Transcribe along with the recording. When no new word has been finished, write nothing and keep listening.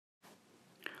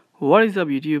What is up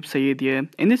YouTube, Sayed here.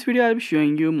 In this video I'll be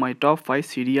showing you my top 5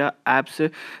 Cydia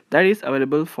apps that is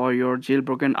available for your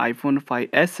jailbroken iPhone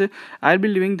 5s. I'll be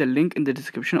leaving the link in the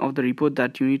description of the repo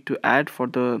that you need to add for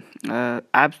the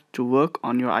apps to work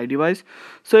on your iDevice.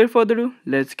 So without further ado,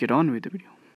 let's get on with the video.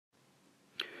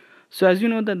 So as you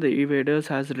know that the Evaders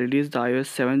has released the iOS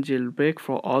 7 jailbreak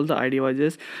for all the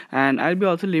iDevices, and I'll be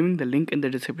also leaving the link in the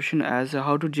description as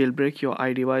how to jailbreak your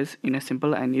iDevice in a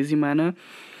simple and easy manner.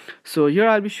 So here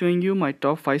I'll be showing you my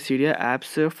top 5 Cydia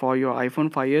apps for your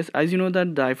iPhone 5s. As you know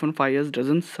that the iPhone 5s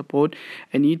doesn't support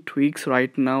any tweaks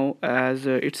right now, as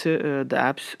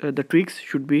the tweaks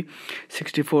should be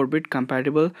 64-bit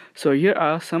compatible. So here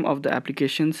are some of the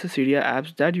applications, Cydia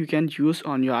apps that you can use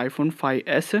on your iPhone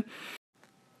 5s.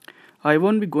 I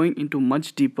won't be going into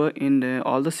much deeper in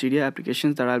all the Cydia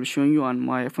applications that I'll be showing you on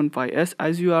my iPhone 5s,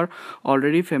 as you are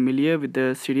already familiar with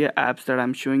the Cydia apps that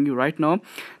I'm showing you right now.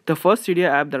 The first Cydia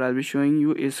app that I'll be showing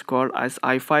you is called as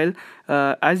iFile.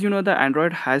 As you know, the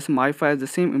Android has MyFile. The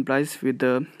same implies with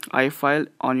the iFile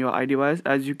on your iDevice,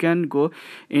 as you can go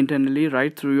internally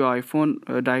right through your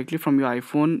iPhone, directly from your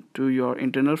iPhone to your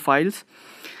internal files.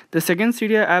 The second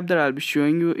Cydia app that I'll be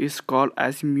showing you is called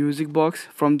as Music Box.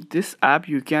 From this app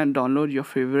you can download your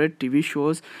favorite TV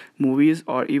shows, movies,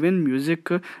 or even music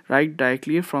right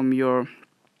directly from your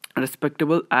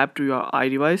respectable app to your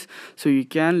iDevice, so you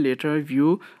can later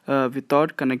view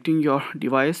without connecting your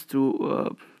device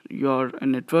through your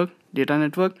data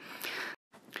network.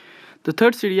 The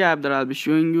third Cydia app that I'll be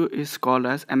showing you is called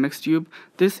as MXTube.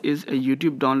 This is a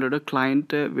YouTube downloader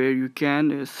client where you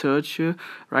can search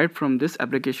right from this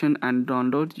application and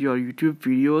download your YouTube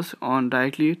videos on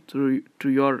directly through to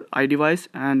your iDevice,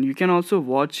 and you can also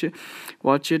watch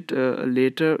it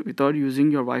later without using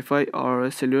your Wi-Fi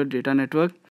or cellular data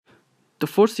network. The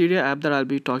fourth Cydia app that I'll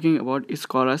be talking about is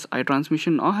called as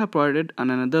iTransmission. I have provided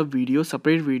another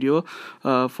separate video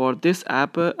for this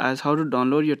app as how to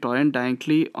download your torrent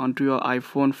directly onto your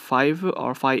iPhone 5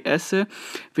 or 5s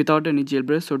without any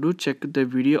jailbreak. So do check the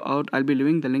video out. I'll be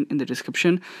leaving the link in the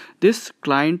description. This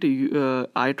client,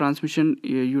 iTransmission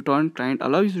uTorrent client,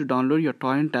 allows you to download your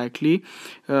torrent directly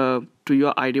to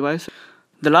your iDevice.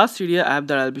 The last Cydia app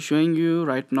that I'll be showing you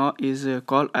right now is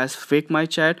called as Fake My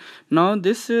Chat. Now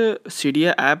this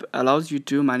Cydia app allows you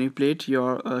to manipulate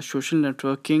your social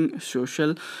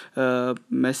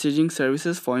messaging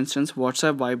services. For instance,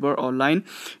 WhatsApp, Viber, or Line.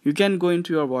 You can go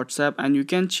into your WhatsApp and you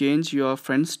can change your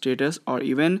friend's status, or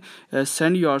even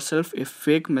send yourself a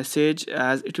fake message,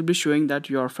 as it will be showing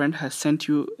that your friend has sent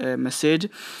you a message.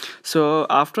 So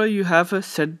after you have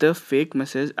set the fake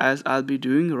message, as I'll be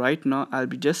doing right now, I'll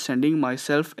be just sending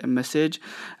myself a message.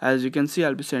 As you can see,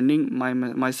 I'll be sending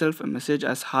myself a message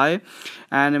as hi,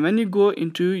 and when you go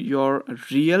into your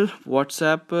real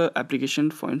WhatsApp application,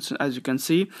 for instance, as you can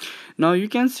see, now you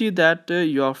can see that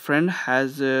your friend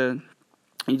has the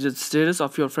status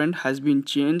of your friend has been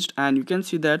changed, and you can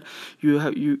see that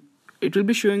it will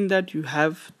be showing that you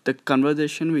have the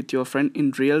conversation with your friend in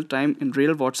real time in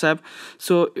real WhatsApp.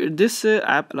 So this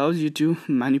app allows you to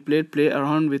play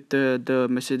around with the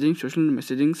social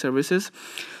messaging services.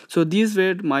 So these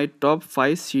were my top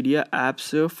 5 Cydia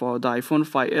apps for the iPhone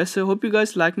 5s. I hope you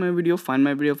guys like my video, find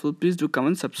my video helpful. Please do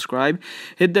comment, subscribe,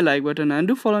 hit the like button, and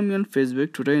do follow me on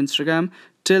Facebook, Twitter, Instagram.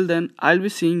 Till then, I'll be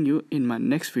seeing you in my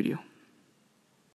next video.